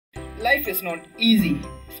Life is not easy,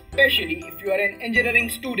 especially if you are an engineering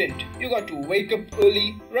student. You got to wake up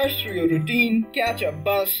early, rush through your routine, catch a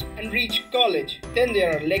bus and reach college. Then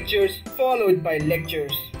there are lectures followed by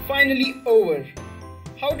lectures. Finally over.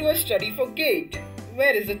 How do I study for GATE?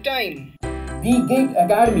 Where is the time? The GATE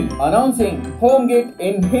Academy announcing homeGATE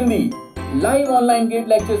in Hindi. Live online GATE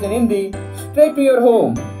lectures in Hindi straight to your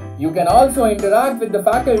home. You can also interact with the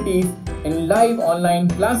faculties in live online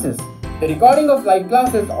classes. The recording of live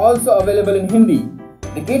classes also available in Hindi.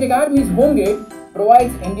 The GATE Academy's homeGATE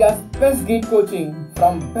provides India's best GATE coaching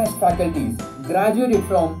from best faculties, graduated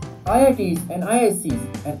from IITs and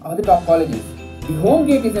ISCs and other top colleges. The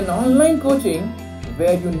homeGATE is an online coaching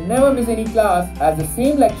where you never miss any class, as the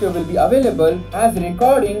same lecture will be available as a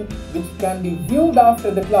recording which can be viewed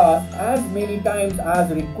after the class as many times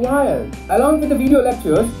as required. Along with the video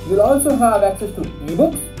lectures, you'll also have access to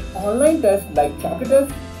ebooks, online tests like chapter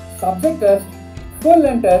tests, subject tests,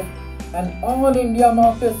 full-length tests and all India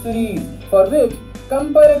mock test series, for which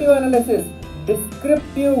comparative analysis,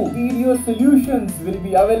 descriptive video solutions will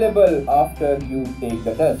be available after you take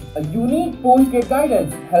the test. A unique post-GATE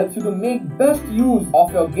guidance helps you to make best use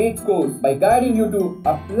of your GATE scores by guiding you to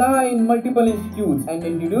apply in multiple institutes and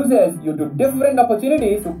introduces you to different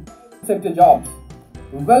opportunities to sector jobs.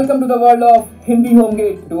 Welcome to the world of Hindi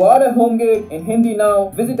homeGATE. To order homeGATE in Hindi now,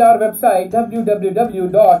 visit our website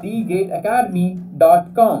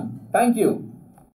www.thegateacademy.com. Thank you.